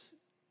verse,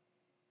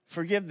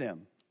 forgive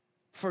them.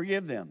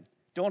 Forgive them.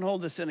 Don't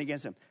hold the sin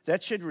against them.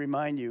 That should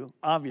remind you,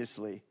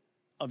 obviously,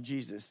 of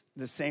Jesus,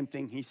 the same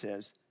thing he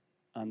says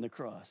on the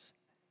cross.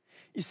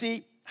 You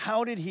see,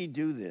 how did he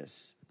do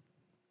this?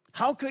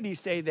 How could he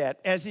say that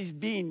as he's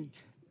being,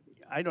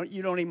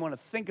 you don't even want to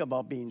think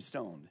about being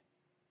stoned.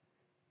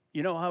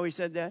 You know how he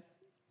said that?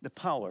 The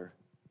power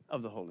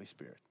of the Holy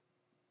Spirit.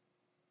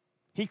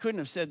 He couldn't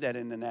have said that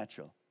in the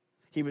natural.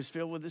 He was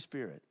filled with the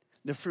Spirit,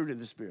 the fruit of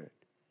the Spirit.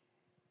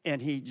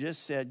 And he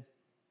just said,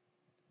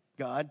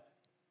 God,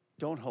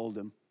 don't hold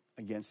them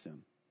against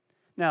them.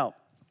 Now,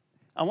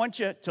 I want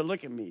you to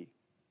look at me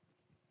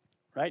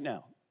right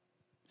now.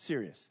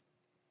 Serious.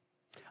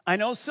 I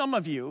know some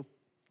of you,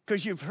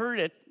 because you've heard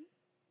it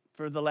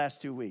for the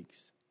last 2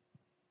 weeks.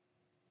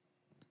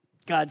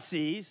 God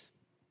sees.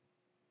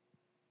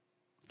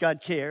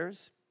 God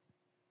cares.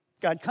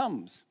 God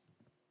comes.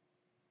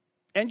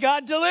 And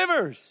God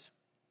delivers.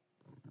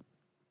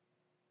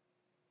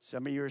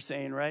 Some of you are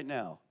saying right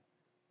now,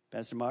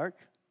 Pastor Mark,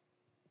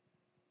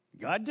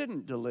 God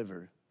didn't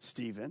deliver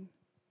Stephen.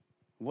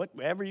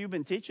 Whatever you've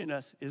been teaching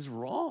us is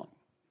wrong.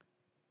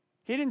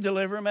 He didn't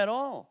deliver him at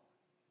all.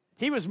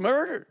 He was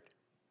murdered.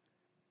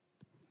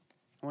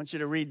 I want you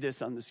to read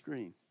this on the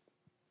screen.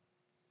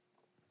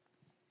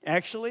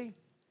 Actually,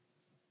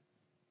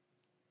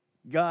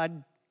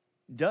 God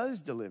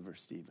does deliver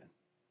Stephen.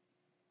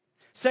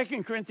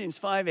 2 Corinthians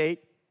 5:8,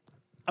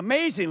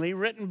 amazingly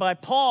written by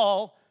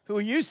Paul, who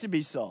used to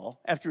be Saul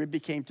after he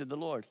became to the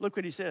Lord. Look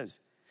what he says.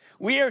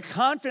 We are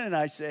confident,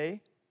 I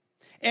say,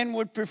 and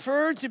would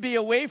prefer to be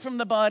away from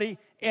the body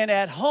and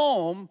at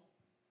home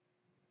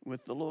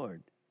with the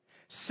Lord.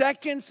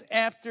 Seconds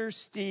after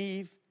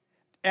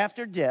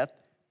death,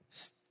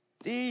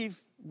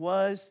 Steve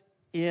was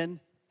in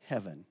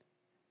heaven,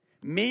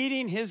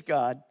 meeting his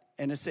God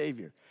and a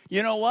Savior.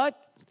 You know what?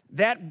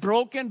 That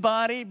broken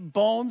body,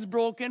 bones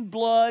broken,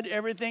 blood,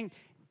 everything,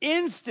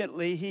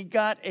 instantly he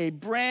got a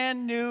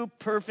brand new,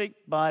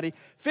 perfect body,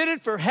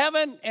 fitted for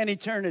heaven and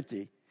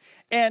eternity.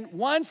 And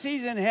once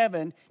he's in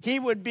heaven, he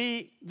would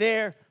be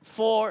there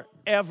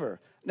forever.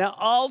 Now,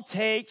 I'll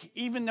take,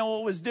 even though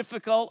it was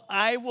difficult,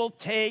 I will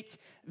take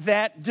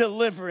that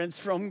deliverance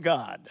from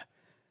God.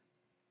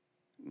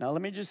 Now,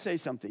 let me just say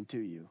something to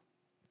you.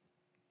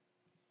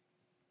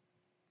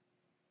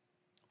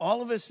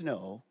 All of us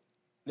know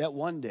that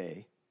one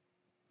day,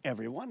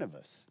 every one of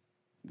us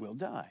will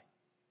die.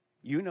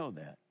 You know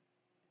that.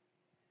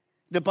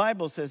 The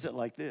Bible says it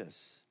like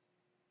this.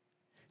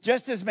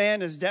 Just as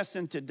man is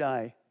destined to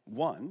die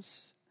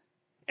once,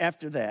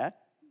 after that,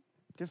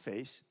 to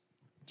face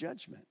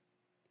judgment.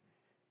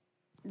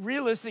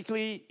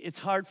 Realistically, it's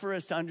hard for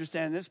us to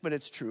understand this, but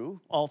it's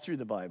true all through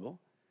the Bible.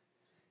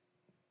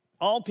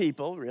 All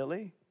people,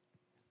 really,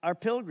 are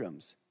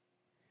pilgrims,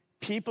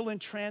 people in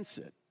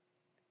transit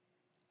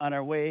on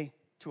our way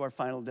to our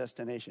final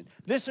destination.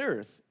 This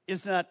earth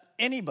is not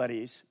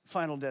anybody's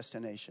final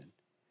destination.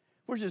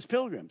 We're just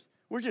pilgrims.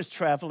 We're just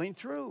traveling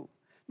through.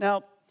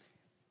 Now,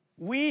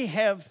 we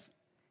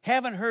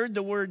haven't heard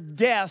the word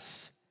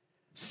death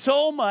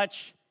so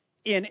much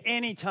in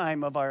any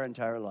time of our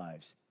entire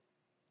lives.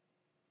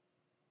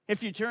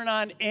 If you turn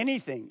on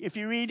anything, if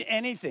you read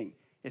anything,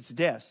 it's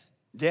death,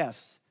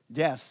 death,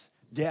 death,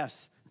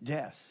 death,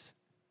 death.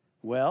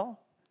 Well,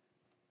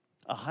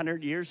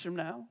 100 years from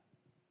now,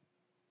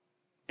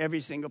 every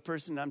single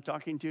person I'm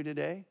talking to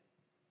today,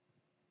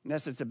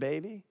 unless it's a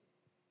baby,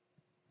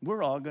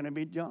 we're all going to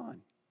be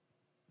gone.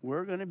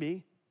 We're going to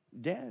be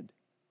dead.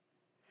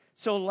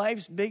 So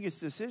life's biggest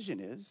decision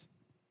is,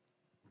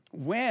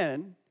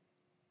 when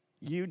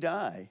you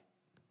die,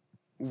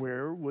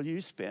 where will you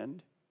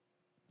spend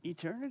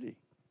eternity?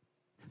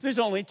 There's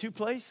only two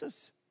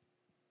places.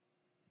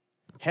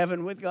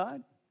 Heaven with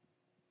God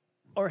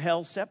or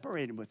hell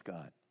separated with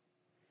God.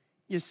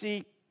 You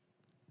see,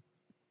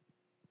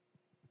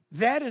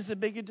 That is the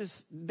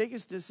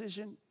biggest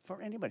decision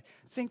for anybody.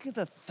 Think of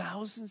the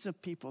thousands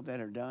of people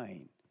that are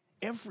dying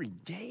every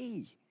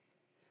day.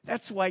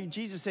 That's why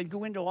Jesus said,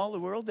 go into all the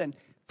world and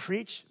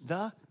preach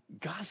the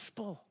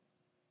gospel.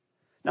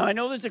 Now, I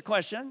know there's a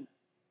question.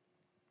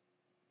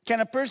 Can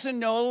a person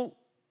know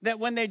that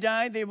when they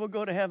die, they will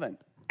go to heaven?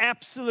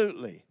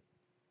 Absolutely.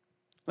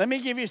 Let me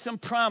give you some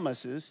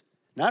promises,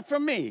 not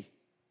from me,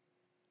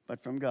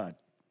 but from God.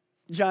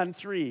 John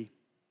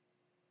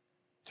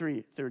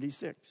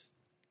 3:36.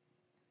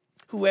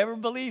 Whoever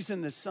believes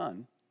in the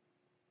Son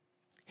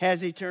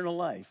has eternal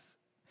life,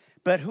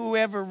 but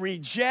whoever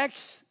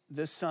rejects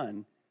the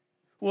Son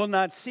will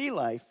not see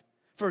life,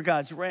 for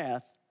God's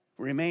wrath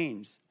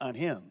remains on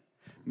him.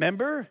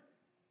 Remember,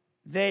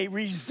 they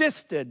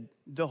resisted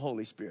the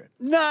Holy Spirit,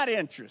 not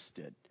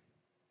interested.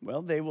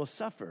 Well, they will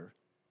suffer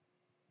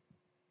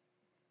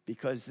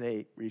because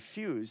they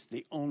refused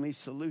the only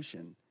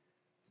solution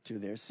to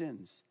their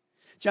sins.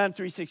 John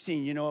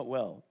 3:16, you know it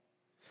well.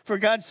 For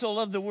God so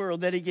loved the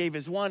world that he gave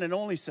his one and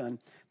only Son,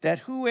 that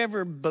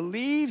whoever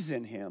believes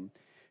in him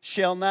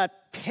shall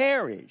not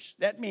perish.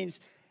 That means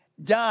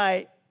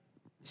die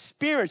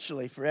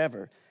spiritually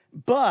forever,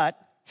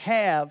 but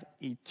have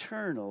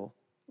eternal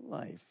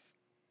life.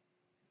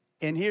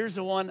 And here's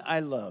the one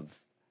I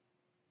love.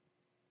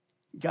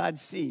 God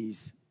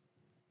sees,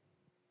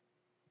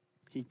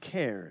 he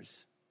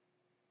cares,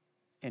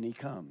 and he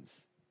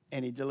comes,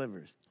 and he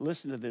delivers.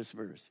 Listen to this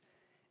verse.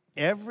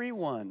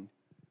 Everyone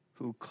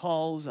who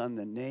calls on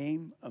the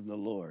name of the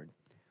Lord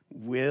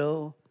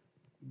will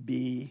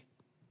be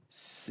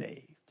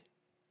saved.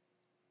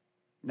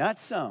 Not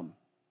some.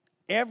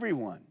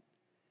 Everyone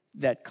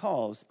that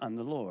calls on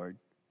the Lord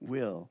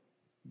will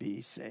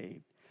be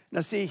saved. Now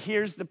see,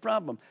 here's the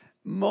problem.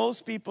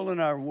 Most people in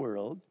our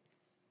world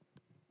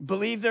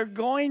believe they're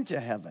going to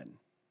heaven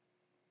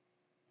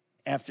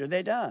after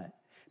they die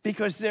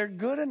because they're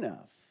good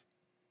enough.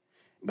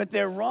 But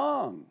they're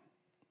wrong.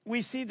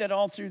 We see that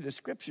all through the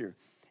scripture.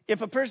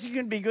 If a person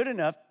can be good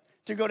enough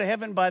to go to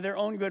heaven by their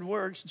own good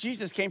works,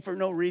 Jesus came for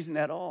no reason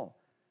at all.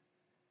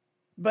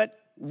 But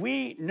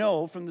we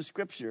know from the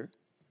scripture,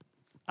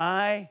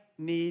 I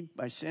need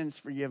my sins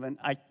forgiven.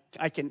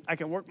 I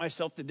can work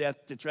myself to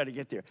death to try to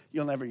get there.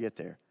 You'll never get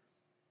there.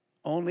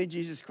 Only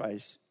Jesus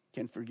Christ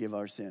can forgive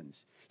our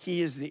sins.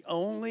 He is the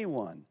only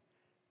one.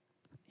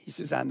 He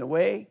says, I'm the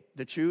way,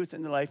 the truth,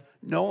 and the life.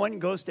 No one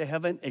goes to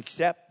heaven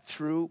except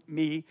through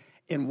me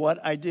in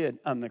what I did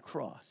on the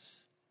cross.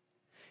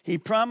 He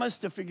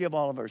promised to forgive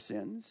all of our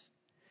sins.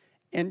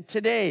 And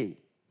today,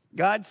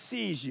 God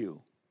sees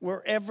you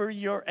wherever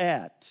you're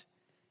at,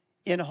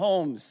 in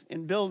homes,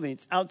 in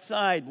buildings,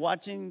 outside,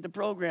 watching the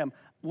program,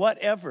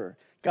 whatever.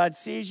 God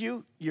sees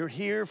you. You're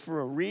here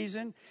for a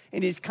reason.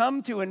 And he's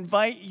come to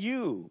invite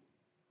you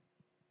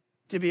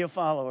to be a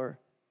follower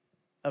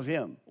of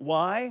him.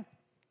 Why?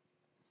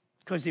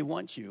 Because he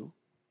wants you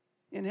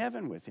in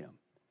heaven with him.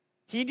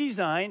 He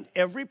designed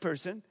every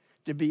person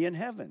to be in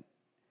heaven.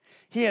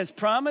 He has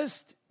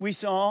promised, we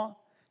saw,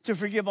 to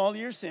forgive all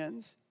your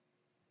sins,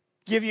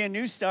 give you a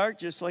new start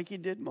just like he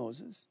did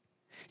Moses,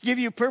 give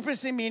you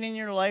purpose and meaning in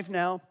your life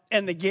now,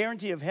 and the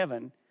guarantee of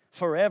heaven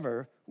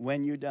forever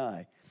when you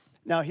die.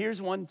 Now,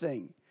 here's one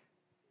thing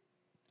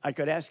I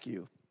could ask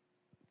you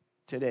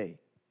today.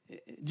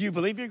 Do you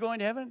believe you're going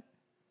to heaven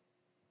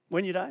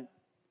when you die?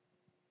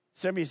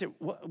 Somebody said,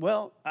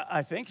 well,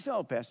 I think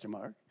so, Pastor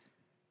Mark.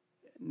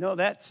 No,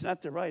 that's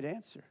not the right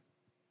answer.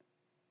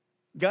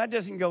 God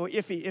doesn't go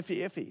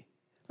iffy.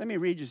 Let me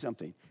read you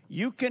something.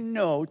 You can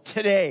know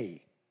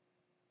today.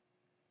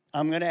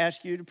 I'm going to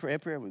ask you to pray a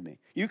prayer with me.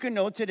 You can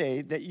know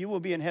today that you will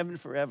be in heaven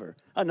forever.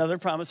 Another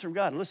promise from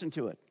God. Listen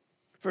to it.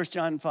 1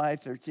 John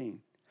 5:13.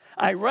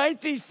 I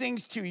write these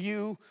things to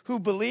you who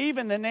believe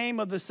in the name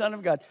of the Son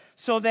of God,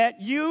 so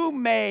that you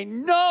may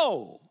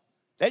know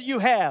that you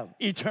have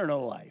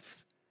eternal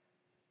life.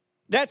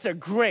 That's a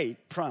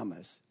great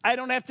promise. I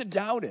don't have to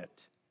doubt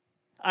it.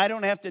 I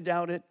don't have to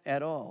doubt it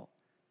at all.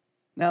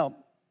 Now,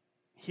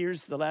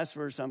 here's the last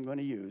verse I'm going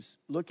to use.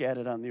 Look at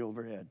it on the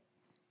overhead.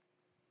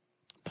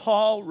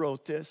 Paul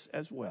wrote this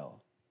as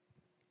well.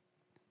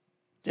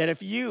 That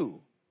if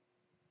you,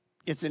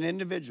 it's an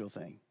individual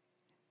thing,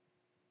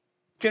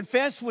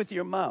 confess with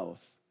your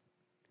mouth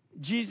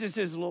Jesus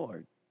is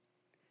Lord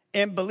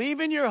and believe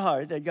in your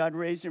heart that God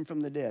raised him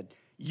from the dead,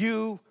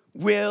 you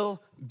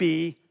will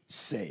be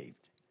saved.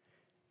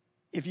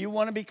 If you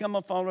want to become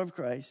a follower of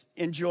Christ,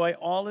 enjoy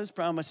all his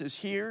promises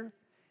here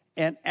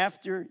and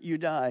after you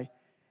die,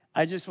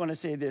 I just want to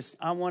say this.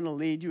 I want to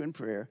lead you in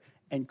prayer.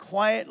 And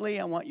quietly,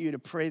 I want you to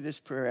pray this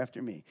prayer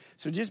after me.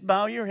 So just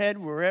bow your head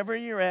wherever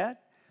you're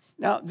at.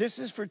 Now, this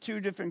is for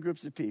two different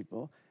groups of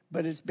people,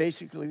 but it's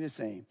basically the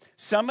same.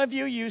 Some of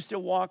you used to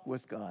walk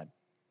with God,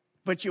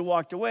 but you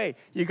walked away.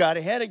 You got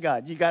ahead of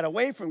God. You got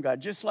away from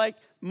God, just like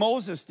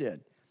Moses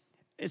did.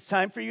 It's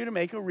time for you to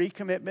make a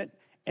recommitment.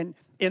 And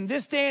in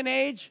this day and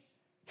age,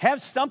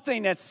 have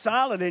something that's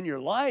solid in your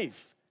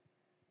life.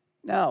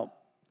 Now,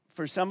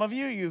 for some of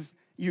you,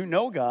 you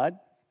know God,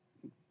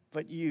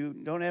 but you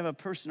don't have a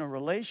personal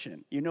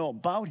relation. You know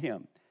about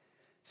him.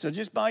 So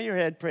just bow your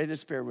head, pray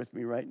this prayer with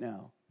me right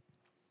now.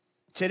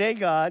 Today,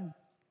 God,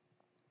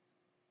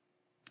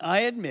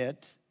 I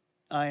admit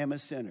I am a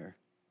sinner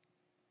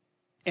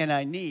and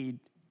I need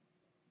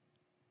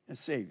a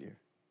Savior.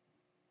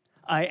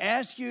 I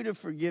ask you to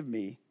forgive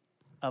me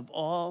of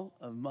all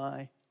of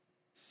my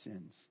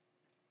sins.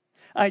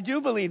 I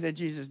do believe that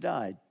Jesus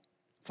died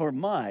for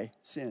my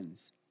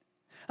sins.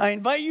 I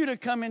invite you to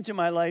come into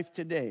my life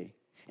today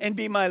and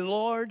be my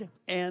Lord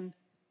and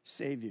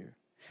Savior.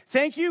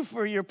 Thank you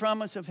for your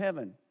promise of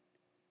heaven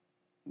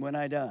when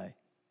I die.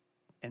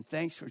 And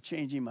thanks for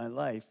changing my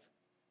life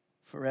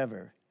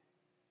forever.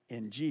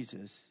 In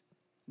Jesus'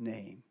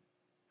 name.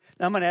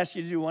 Now I'm going to ask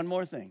you to do one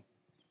more thing.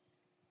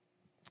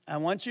 I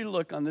want you to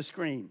look on the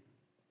screen.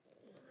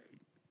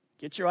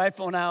 Get your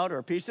iPhone out or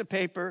a piece of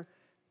paper.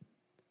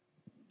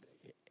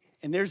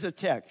 And there's a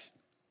text.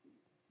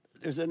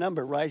 There's a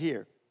number right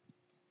here.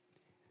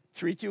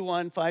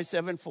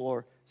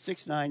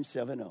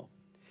 321-574-6970.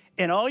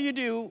 And all you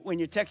do when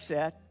you text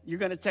that, you're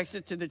going to text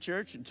it to the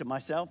church and to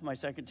myself, my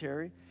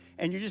secretary.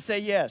 And you just say,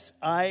 yes,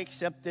 I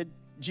accepted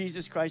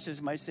Jesus Christ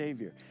as my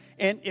Savior.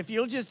 And if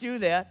you'll just do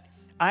that,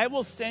 I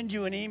will send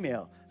you an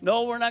email.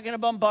 No, we're not going to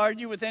bombard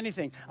you with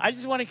anything. I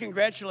just want to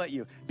congratulate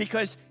you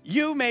because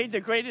you made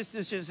the greatest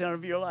decision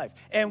of your life.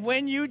 And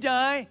when you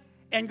die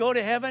and go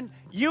to heaven,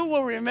 you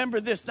will remember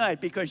this night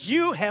because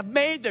you have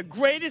made the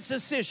greatest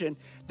decision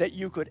that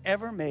you could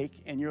ever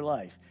make in your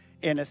life.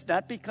 And it's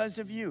not because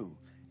of you.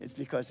 It's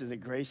because of the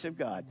grace of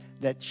God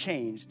that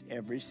changed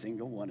every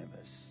single one of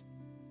us.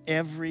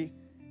 Every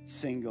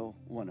single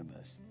one of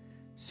us.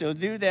 So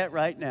do that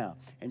right now.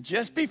 And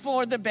just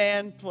before the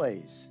band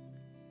plays,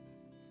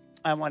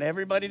 I want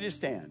everybody to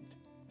stand.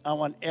 I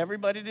want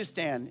everybody to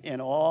stand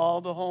in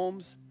all the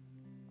homes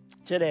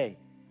today.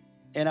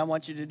 And I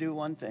want you to do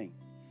one thing.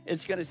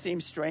 It's going to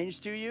seem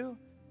strange to you,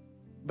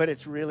 but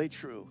it's really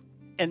true.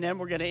 And then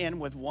we're going to end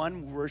with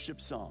one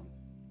worship song.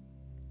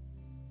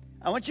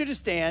 I want you to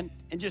stand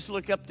and just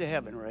look up to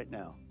heaven right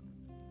now.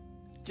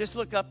 Just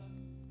look up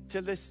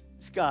to the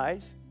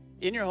skies.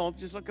 In your home,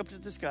 just look up to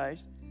the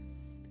skies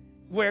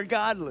where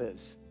God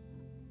lives.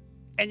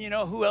 And you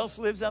know who else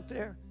lives up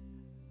there?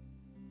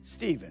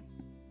 Stephen.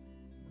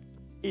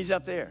 He's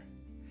up there.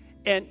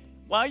 And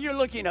while you're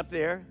looking up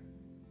there,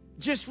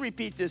 just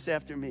repeat this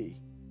after me.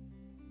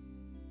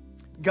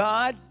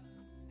 God,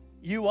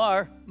 you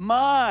are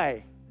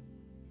my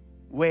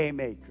way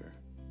maker.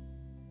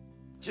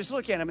 Just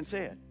look at him and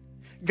say it.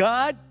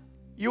 God,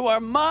 you are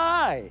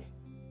my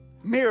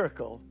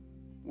miracle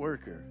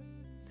worker.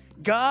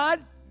 God,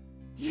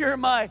 you're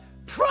my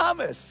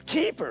promise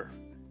keeper.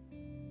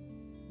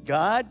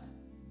 God,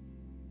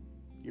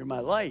 you're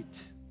my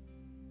light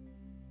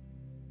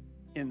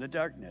in the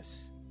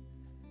darkness.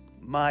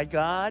 My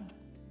God,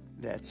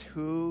 that's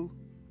who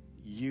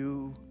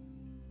you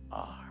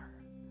are.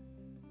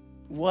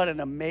 What an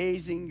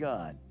amazing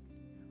God.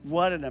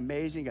 What an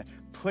amazing God.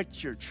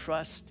 Put your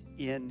trust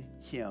in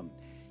him.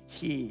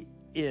 He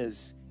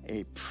is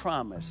a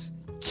promise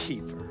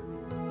keeper.